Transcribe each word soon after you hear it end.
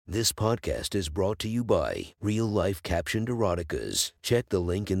This podcast is brought to you by Real Life Captioned Eroticas. Check the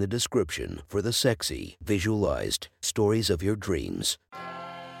link in the description for the sexy, visualized stories of your dreams.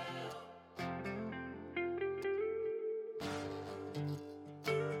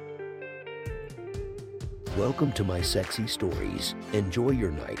 Welcome to my sexy stories. Enjoy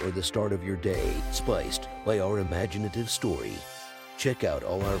your night or the start of your day, spiced by our imaginative story. Check out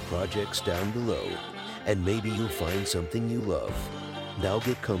all our projects down below, and maybe you'll find something you love. Now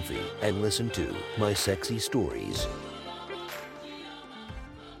get comfy and listen to my sexy stories.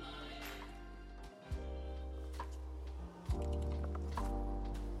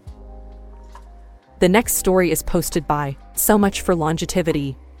 The next story is posted by So Much for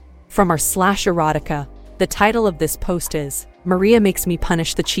Longevity. From our /erotica, the title of this post is Maria Makes Me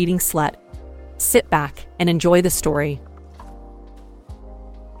Punish the Cheating Slut. Sit back and enjoy the story.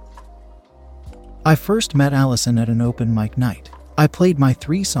 I first met Allison at an open mic night. I played my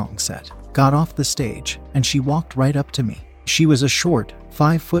 3-song set, got off the stage, and she walked right up to me. She was a short,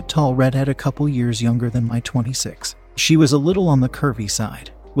 5-foot-tall redhead a couple years younger than my 26. She was a little on the curvy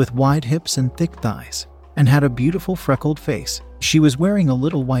side, with wide hips and thick thighs, and had a beautiful freckled face. She was wearing a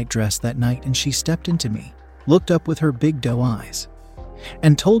little white dress that night, and she stepped into me, looked up with her big doe eyes,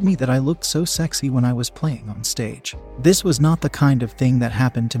 and told me that I looked so sexy when I was playing on stage. This was not the kind of thing that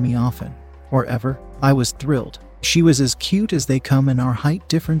happened to me often, or ever. I was thrilled. She was as cute as they come, and our height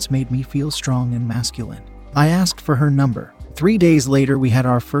difference made me feel strong and masculine. I asked for her number. 3 days later, we had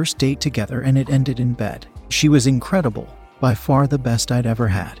our first date together, and it ended in bed. She was incredible, by far the best I'd ever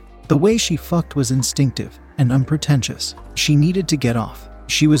had. The way she fucked was instinctive and unpretentious. She needed to get off.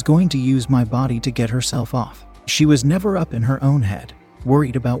 She was going to use my body to get herself off. She was never up in her own head,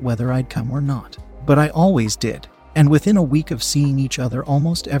 worried about whether I'd come or not. But I always did. And within a week of seeing each other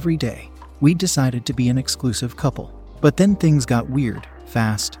almost every day, we decided to be an exclusive couple. But then things got weird,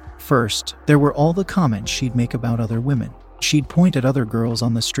 fast. First, there were all the comments she'd make about other women. She'd point at other girls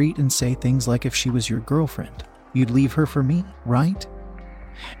on the street and say things like, "If she was your girlfriend, you'd leave her for me, right?"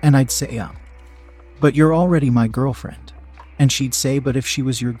 And I'd say, "But you're already my girlfriend." And she'd say, "But if she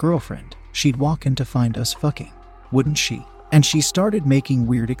was your girlfriend, she'd walk in to find us fucking, wouldn't she?" And she started making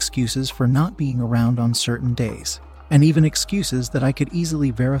weird excuses for not being around on certain days, and even excuses that I could easily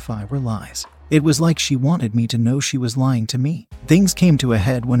verify were lies. It was like she wanted me to know she was lying to me. Things came to a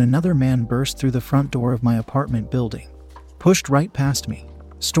head when another man burst through the front door of my apartment building, pushed right past me,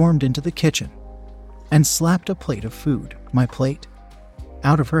 stormed into the kitchen, and slapped a plate of food, my plate,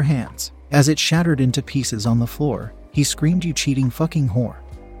 out of her hands. As it shattered into pieces on the floor, he screamed, "You cheating fucking whore,"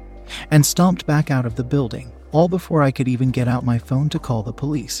 and stomped back out of the building, all before I could even get out my phone to call the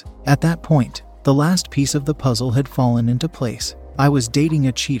police. At that point, the last piece of the puzzle had fallen into place. I was dating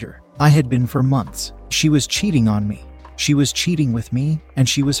a cheater. I had been for months. She was cheating on me. She was cheating with me, and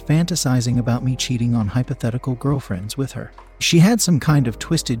she was fantasizing about me cheating on hypothetical girlfriends with her. She had some kind of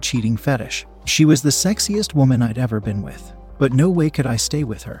twisted cheating fetish. She was the sexiest woman I'd ever been with, but no way could I stay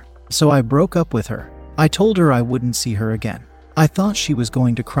with her. So I broke up with her. I told her I wouldn't see her again. I thought she was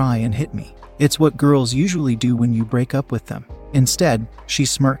going to cry and hit me. It's what girls usually do when you break up with them. Instead, she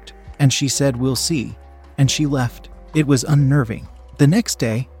smirked, and she said, "We'll see," and she left. It was unnerving. The next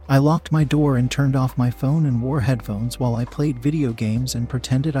day, I locked my door and turned off my phone and wore headphones while I played video games and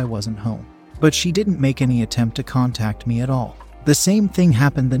pretended I wasn't home. But she didn't make any attempt to contact me at all. The same thing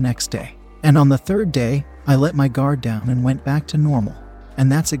happened the next day. And on the third day, I let my guard down and went back to normal.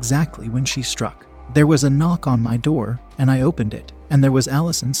 And that's exactly when she struck. There was a knock on my door, and I opened it, and there was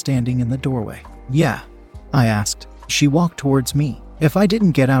Allison standing in the doorway. "Yeah?" I asked. She walked towards me. If I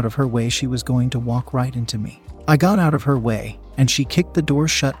didn't get out of her way, she was going to walk right into me. I got out of her way, and she kicked the door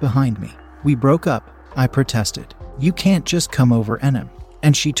shut behind me. "We broke up," I protested. "You can't just come over and..."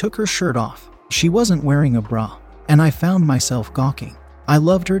 And she took her shirt off. She wasn't wearing a bra, and I found myself gawking. I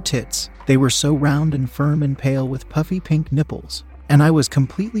loved her tits. They were so round and firm and pale with puffy pink nipples, and I was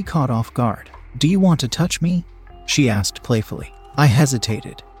completely caught off guard. "Do you want to touch me?" she asked playfully. I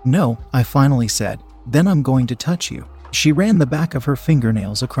hesitated. "No," I finally said. "Then I'm going to touch you." She ran the back of her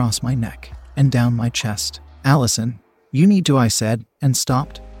fingernails across my neck and down my chest. "Allison, you need to," I said, and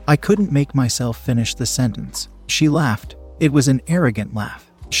stopped. I couldn't make myself finish the sentence. She laughed. It was an arrogant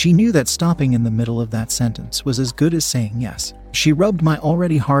laugh. She knew that stopping in the middle of that sentence was as good as saying yes. She rubbed my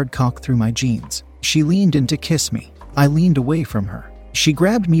already hard cock through my jeans. She leaned in to kiss me. I leaned away from her. She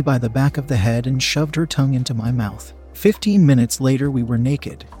grabbed me by the back of the head and shoved her tongue into my mouth. 15 minutes later, we were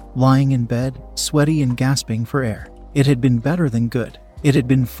naked, lying in bed, sweaty and gasping for air. It had been better than good. It had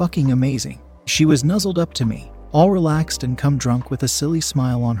been fucking amazing. She was nuzzled up to me, all relaxed and cum drunk with a silly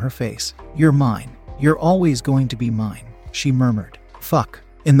smile on her face. "You're mine. You're always going to be mine," she murmured. "Fuck."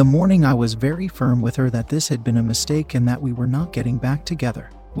 In the morning, I was very firm with her that this had been a mistake and that we were not getting back together.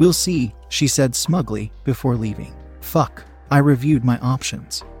 "We'll see," she said smugly before leaving. Fuck. I reviewed my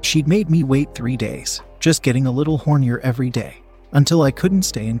options. She'd made me wait 3 days, just getting a little hornier every day, until I couldn't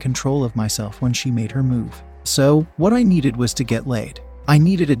stay in control of myself when she made her move. So, what I needed was to get laid. I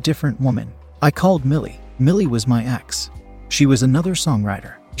needed a different woman. I called Millie. Millie was my ex. She was another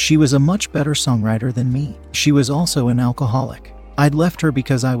songwriter. She was a much better songwriter than me. She was also an alcoholic. I'd left her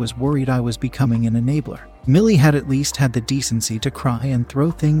because I was worried I was becoming an enabler. Millie had at least had the decency to cry and throw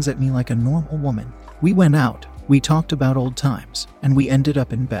things at me like a normal woman. We went out, we talked about old times, and we ended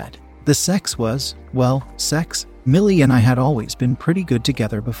up in bed. The sex was, well, sex. Millie and I had always been pretty good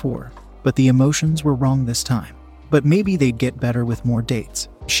together before, but the emotions were wrong this time. But maybe they'd get better with more dates.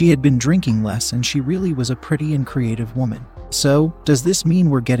 She had been drinking less and she really was a pretty and creative woman. "So, does this mean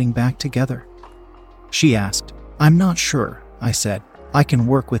we're getting back together?" she asked. "I'm not sure," I said. "I can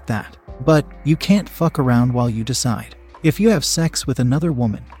work with that. But you can't fuck around while you decide. If you have sex with another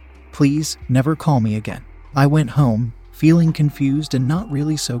woman, please never call me again." I went home, feeling confused and not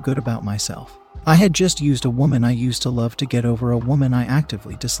really so good about myself. I had just used a woman I used to love to get over a woman I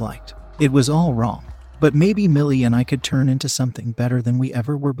actively disliked. It was all wrong. But maybe Millie and I could turn into something better than we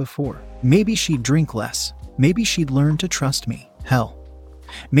ever were before. Maybe she'd drink less. Maybe she'd learn to trust me. Hell,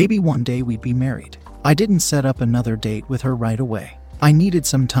 maybe one day we'd be married. I didn't set up another date with her right away. I needed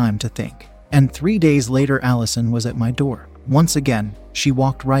some time to think. And 3 days later, Allison was at my door. Once again, she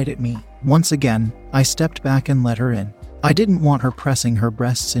walked right at me. Once again, I stepped back and let her in. I didn't want her pressing her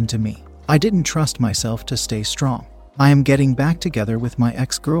breasts into me. I didn't trust myself to stay strong. "I am getting back together with my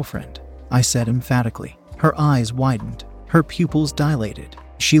ex-girlfriend," I said emphatically. Her eyes widened. Her pupils dilated.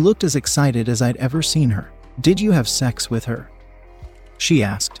 She looked as excited as I'd ever seen her. "Did you have sex with her?" she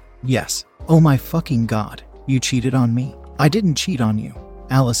asked. "Yes." "Oh my fucking God. You cheated on me?" "I didn't cheat on you,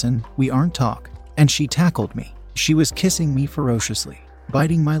 Allison. We aren't talk." And she tackled me. She was kissing me ferociously,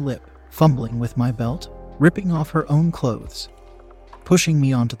 biting my lip, fumbling with my belt, ripping off her own clothes, pushing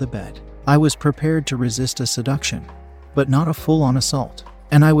me onto the bed. I was prepared to resist a seduction, but not a full-on assault.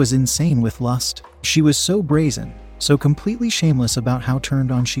 And I was insane with lust. She was so brazen, so completely shameless about how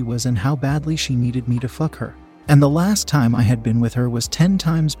turned on she was and how badly she needed me to fuck her. And the last time I had been with her was 10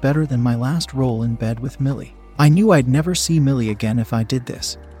 times better than my last roll in bed with Millie. I knew I'd never see Millie again if I did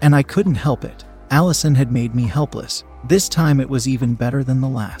this, and I couldn't help it. Allison had made me helpless. This time it was even better than the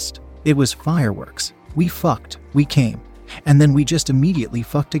last. It was fireworks. We fucked, we came, and then we just immediately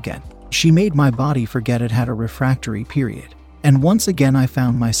fucked again. She made my body forget it had a refractory period. And once again I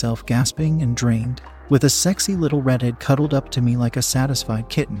found myself gasping and drained, with a sexy little redhead cuddled up to me like a satisfied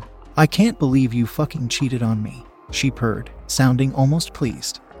kitten. "I can't believe you fucking cheated on me," she purred, sounding almost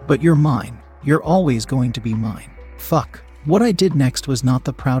pleased. "But you're mine. You're always going to be mine." Fuck. What I did next was not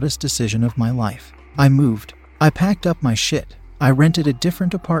the proudest decision of my life. I moved. I packed up my shit. I rented a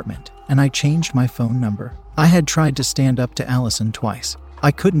different apartment, and I changed my phone number. I had tried to stand up to Allison twice. I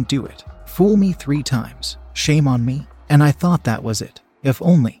couldn't do it. Fool me 3 times. Shame on me. And I thought that was it. If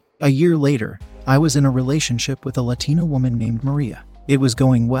only. A year later, I was in a relationship with a Latina woman named Maria. It was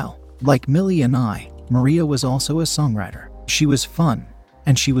going well. Like Millie and I, Maria was also a songwriter. She was fun,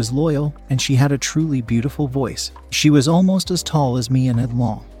 and she was loyal, and she had a truly beautiful voice. She was almost as tall as me and had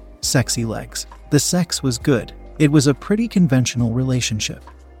long, sexy legs. The sex was good. It was a pretty conventional relationship,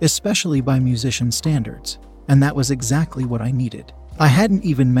 especially by musician standards, and that was exactly what I needed. I hadn't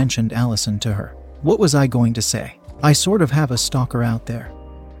even mentioned Allison to her. What was I going to say? I sort of have a stalker out there.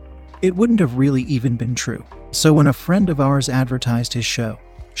 It wouldn't have really even been true. So when a friend of ours advertised his show,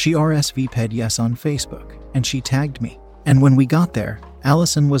 she RSVP'd yes on Facebook, and she tagged me. And when we got there,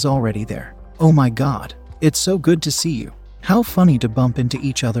 Allison was already there. "Oh my God, it's so good to see you. How funny to bump into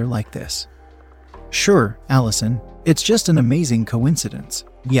each other like this." "Sure, Allison, it's just an amazing coincidence."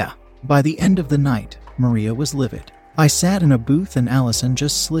 Yeah. By the end of the night, Maria was livid. I sat in a booth and Allison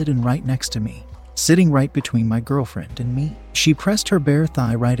just slid in right next to me, sitting right between my girlfriend and me. She pressed her bare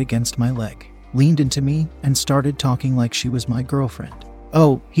thigh right against my leg, leaned into me, and started talking like she was my girlfriend.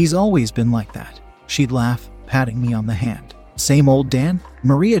 "Oh, he's always been like that," she'd laugh, patting me on the hand. "Same old Dan?"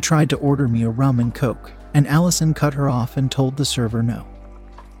 Maria tried to order me a rum and coke, and Allison cut her off and told the server no.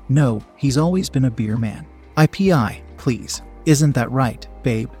 "No, he's always been a beer man." "IPI, please. Isn't that right,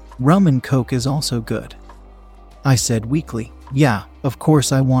 babe? Rum and coke is also good," I said weakly. Yeah, of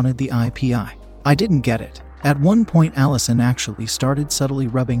course I wanted the IPI. I didn't get it. At one point Allison actually started subtly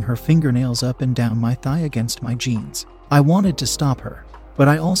rubbing her fingernails up and down my thigh against my jeans. I wanted to stop her, but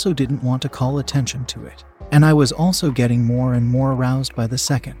I also didn't want to call attention to it. And I was also getting more and more aroused by the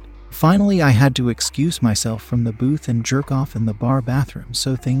second. Finally, I had to excuse myself from the booth and jerk off in the bar bathroom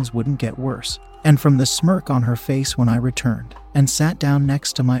so things wouldn't get worse. And from the smirk on her face when I returned and sat down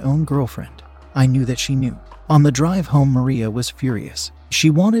next to my own girlfriend, I knew that she knew. On the drive home, Maria was furious. She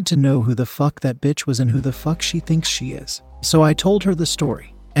wanted to know who the fuck that bitch was and who the fuck she thinks she is. So I told her the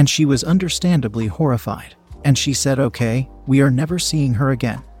story, and she was understandably horrified. And she said, okay, we are never seeing her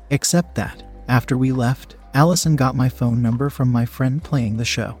again. Except that, after we left, Allison got my phone number from my friend playing the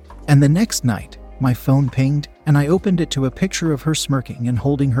show. And the next night, my phone pinged, and I opened it to a picture of her smirking and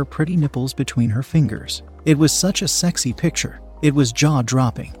holding her pretty nipples between her fingers. It was such a sexy picture. It was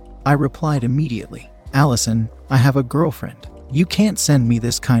jaw-dropping. I replied immediately, Allison, I have a girlfriend. You can't send me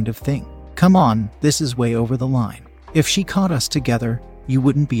this kind of thing. Come on, this is way over the line. If she caught us together, you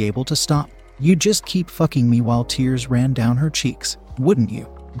wouldn't be able to stop. You'd just keep fucking me while tears ran down her cheeks, wouldn't you?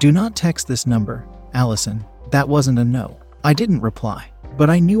 Do not text this number, Allison. That wasn't a no. I didn't reply. But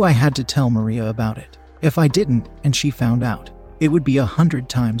I knew I had to tell Maria about it. If I didn't, and she found out, it would be 100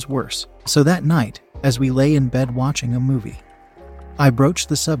 times worse. So that night, as we lay in bed watching a movie, I broached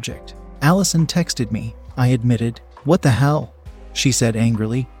the subject. Allison texted me. I admitted. What the hell? She said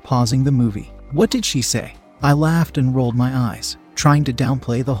angrily, pausing the movie. What did she say? I laughed and rolled my eyes, trying to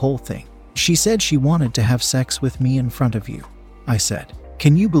downplay the whole thing. She said she wanted to have sex with me in front of you. I said,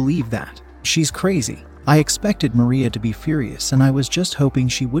 can you believe that? She's crazy. I expected Maria to be furious, and I was just hoping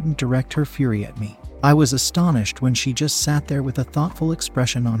she wouldn't direct her fury at me. I was astonished when she just sat there with a thoughtful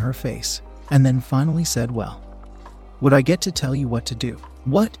expression on her face, and then finally said, well, would I get to tell you what to do?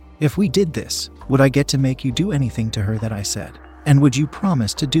 What? If we did this, would I get to make you do anything to her that I said? And would you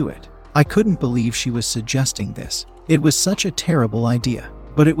promise to do it? I couldn't believe she was suggesting this. It was such a terrible idea,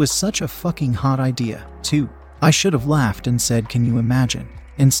 but it was such a fucking hot idea, too. I should have laughed and said, can you imagine?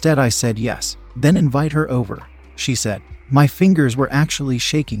 Instead, I said yes. Then invite her over, she said. My fingers were actually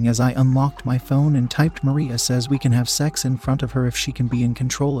shaking as I unlocked my phone and typed, Maria says we can have sex in front of her if she can be in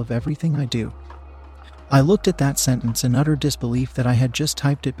control of everything I do. I looked at that sentence in utter disbelief that I had just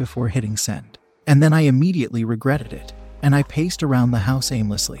typed it before hitting send. And then I immediately regretted it, and I paced around the house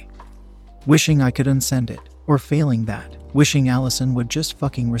aimlessly, wishing I could unsend it, or failing that, wishing Allison would just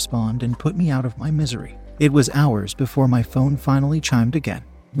fucking respond and put me out of my misery. It was hours before my phone finally chimed again.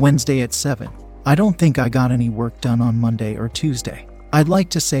 Wednesday at 7. I don't think I got any work done on Monday or Tuesday. I'd like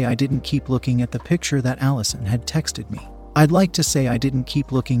to say I didn't keep looking at the picture that Allison had texted me. I'd like to say I didn't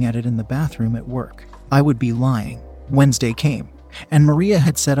keep looking at it in the bathroom at work. I would be lying. Wednesday came, and Maria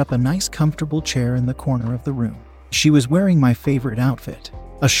had set up a nice comfortable chair in the corner of the room. She was wearing my favorite outfit,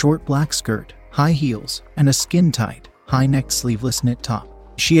 a short black skirt, high heels, and a skin-tight, high-necked sleeveless knit top.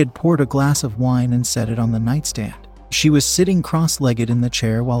 She had poured a glass of wine and set it on the nightstand. She was sitting cross-legged in the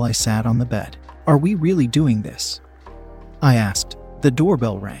chair while I sat on the bed. Are we really doing this? I asked. The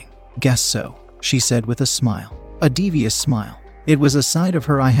doorbell rang. Guess so, she said with a smile. A devious smile. It was a side of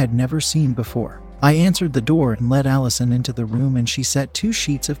her I had never seen before. I answered the door and led Allison into the room, and she set 2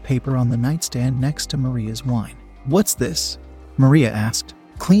 sheets of paper on the nightstand next to Maria's wine. What's this? Maria asked.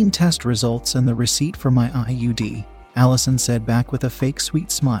 Clean test results and the receipt for my IUD, Allison said back with a fake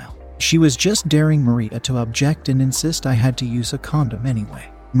sweet smile. She was just daring Maria to object and insist I had to use a condom anyway.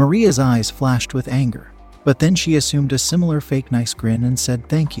 Maria's eyes flashed with anger, but then she assumed a similar fake nice grin and said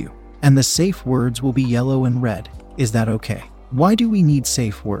thank you. And the safe words will be yellow and red. Is that okay? Why do we need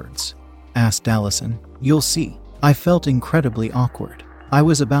safe words? Asked Allison. You'll see. I felt incredibly awkward. I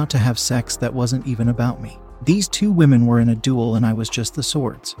was about to have sex that wasn't even about me. These 2 women were in a duel and I was just the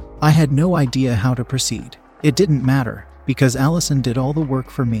swords. I had no idea how to proceed. It didn't matter, because Allison did all the work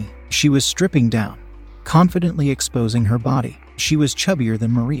for me. She was stripping down, confidently exposing her body. She was chubbier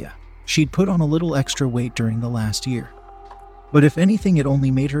than Maria. She'd put on a little extra weight during the last year. But if anything, it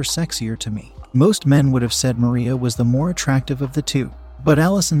only made her sexier to me. Most men would have said Maria was the more attractive of the 2. But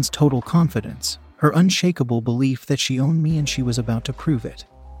Allison's total confidence, her unshakable belief that she owned me and she was about to prove it,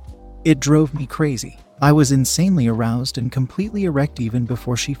 it drove me crazy. I was insanely aroused and completely erect even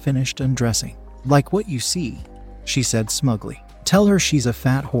before she finished undressing. Like what you see, she said smugly. Tell her she's a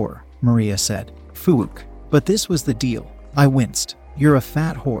fat whore, Maria said. Fook. But this was the deal. I winced. You're a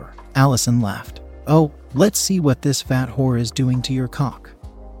fat whore. Allison laughed. Oh, let's see what this fat whore is doing to your cock.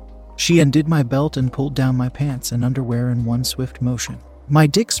 She undid my belt and pulled down my pants and underwear in one swift motion. My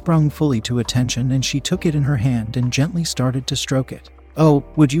dick sprung fully to attention and she took it in her hand and gently started to stroke it. Oh,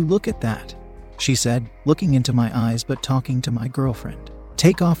 would you look at that? She said, looking into my eyes but talking to my girlfriend.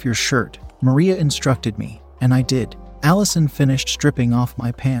 Take off your shirt, Maria instructed me, and I did. Allison finished stripping off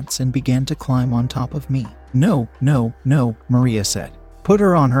my pants and began to climb on top of me. No, Maria said. Put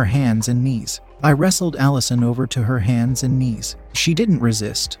her on her hands and knees. I wrestled Allison over to her hands and knees. She didn't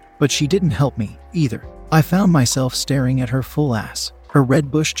resist, but she didn't help me either. I found myself staring at her full ass, her red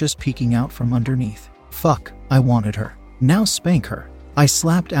bush just peeking out from underneath. Fuck, I wanted her. Now spank her. I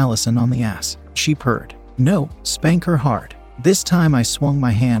slapped Allison on the ass. She purred. No, spank her hard. This time I swung my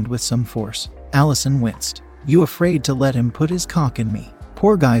hand with some force. Allison winced. You afraid to let him put his cock in me?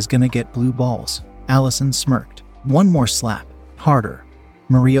 Poor guy's gonna get blue balls. Allison smirked. One more slap. Harder.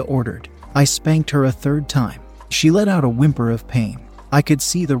 Maria ordered. I spanked her a third time. She let out a whimper of pain. I could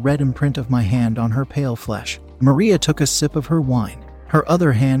see the red imprint of my hand on her pale flesh. Maria took a sip of her wine. Her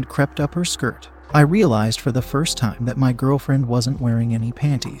other hand crept up her skirt. I realized for the first time that my girlfriend wasn't wearing any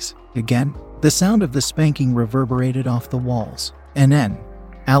panties. Again, the sound of the spanking reverberated off the walls. And then,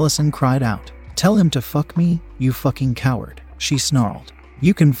 Allison cried out, "Tell him to fuck me, you fucking coward," she snarled.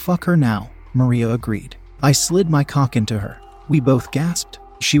 "You can fuck her now," Maria agreed. I slid my cock into her. We both gasped.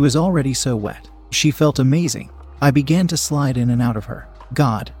 She was already so wet. She felt amazing. I began to slide in and out of her.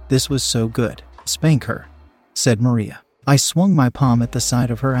 God, this was so good. Spank her, said Maria. I swung my palm at the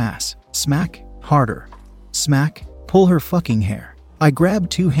side of her ass. Smack, harder. Smack, pull her fucking hair. I grabbed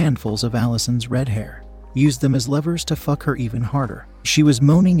 2 handfuls of Allison's red hair, used them as levers to fuck her even harder. She was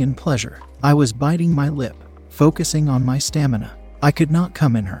moaning in pleasure. I was biting my lip, focusing on my stamina. I could not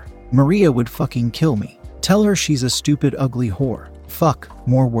come in her. Maria would fucking kill me. Tell her she's a stupid, ugly whore. Fuck,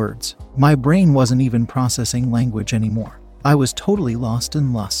 more words. My brain wasn't even processing language anymore. I was totally lost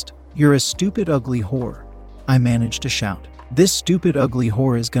in lust. You're a stupid, ugly whore, I managed to shout. This stupid, ugly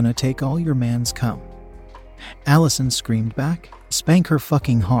whore is gonna take all your man's cum. Allison screamed back. Spank her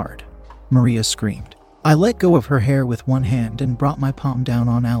fucking hard, Maria screamed. I let go of her hair with one hand and brought my palm down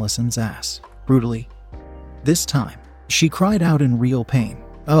on Allison's ass, brutally. This time, she cried out in real pain.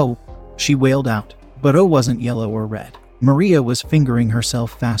 Oh, she wailed out, but oh wasn't yellow or red. Maria was fingering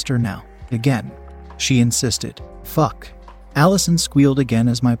herself faster now. Again, she insisted. Fuck. Allison squealed again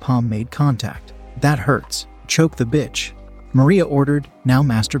as my palm made contact. That hurts. Choke the bitch, Maria ordered, now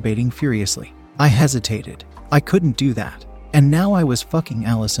masturbating furiously. I hesitated. I couldn't do that. And now I was fucking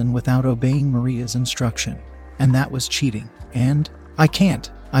Allison without obeying Maria's instruction. And that was cheating. And I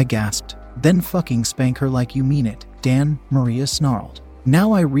can't, I gasped. Then fucking spank her like you mean it, Dan, Maria snarled.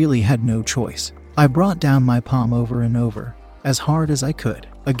 Now I really had no choice. I brought down my palm over and over, as hard as I could,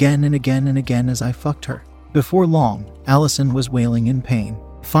 again and again and again as I fucked her. Before long, Allison was wailing in pain.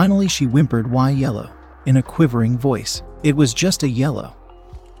 Finally she whimpered, "Why yellow?" in a quivering voice. It was just a yellow.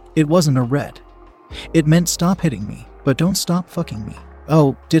 It wasn't a red. It meant stop hitting me, but don't stop fucking me.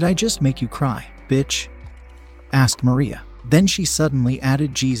 Oh, did I just make you cry, bitch? Asked Maria. Then she suddenly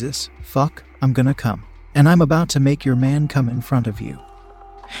added, Jesus, fuck, I'm gonna come. And I'm about to make your man come in front of you.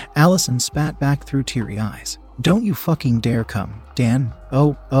 Allison spat back through teary eyes. Don't you fucking dare come, Dan.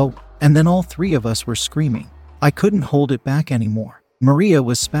 Oh. And then all 3 of us were screaming. I couldn't hold it back anymore. Maria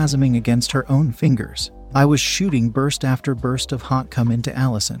was spasming against her own fingers. I was shooting burst after burst of hot cum into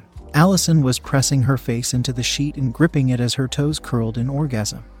Allison. Allison was pressing her face into the sheet and gripping it as her toes curled in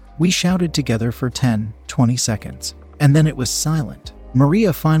orgasm. We shouted together for 10-20 seconds. And then it was silent.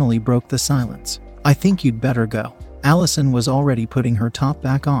 Maria finally broke the silence. I think you'd better go. Allison was already putting her top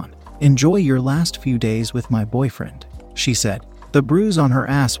back on. Enjoy your last few days with my boyfriend, she said. The bruise on her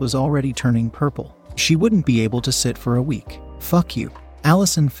ass was already turning purple. She wouldn't be able to sit for a week. Fuck you.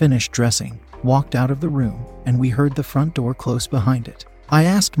 Allison finished dressing, walked out of the room, and we heard the front door close behind it. I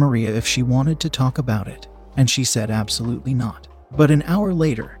asked Maria if she wanted to talk about it, and she said absolutely not. But an hour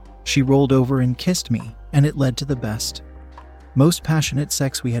later, she rolled over and kissed me, and it led to the best, most passionate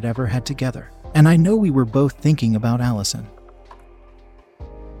sex we had ever had together. And I know we were both thinking about Allison.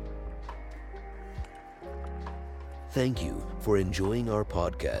 Thank you for enjoying our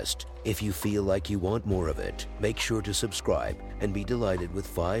podcast. If you feel like you want more of it, make sure to subscribe and be delighted with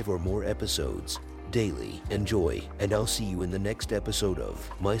 5 or more episodes daily. Enjoy, and I'll see you in the next episode of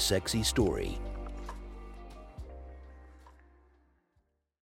My Sexy Story.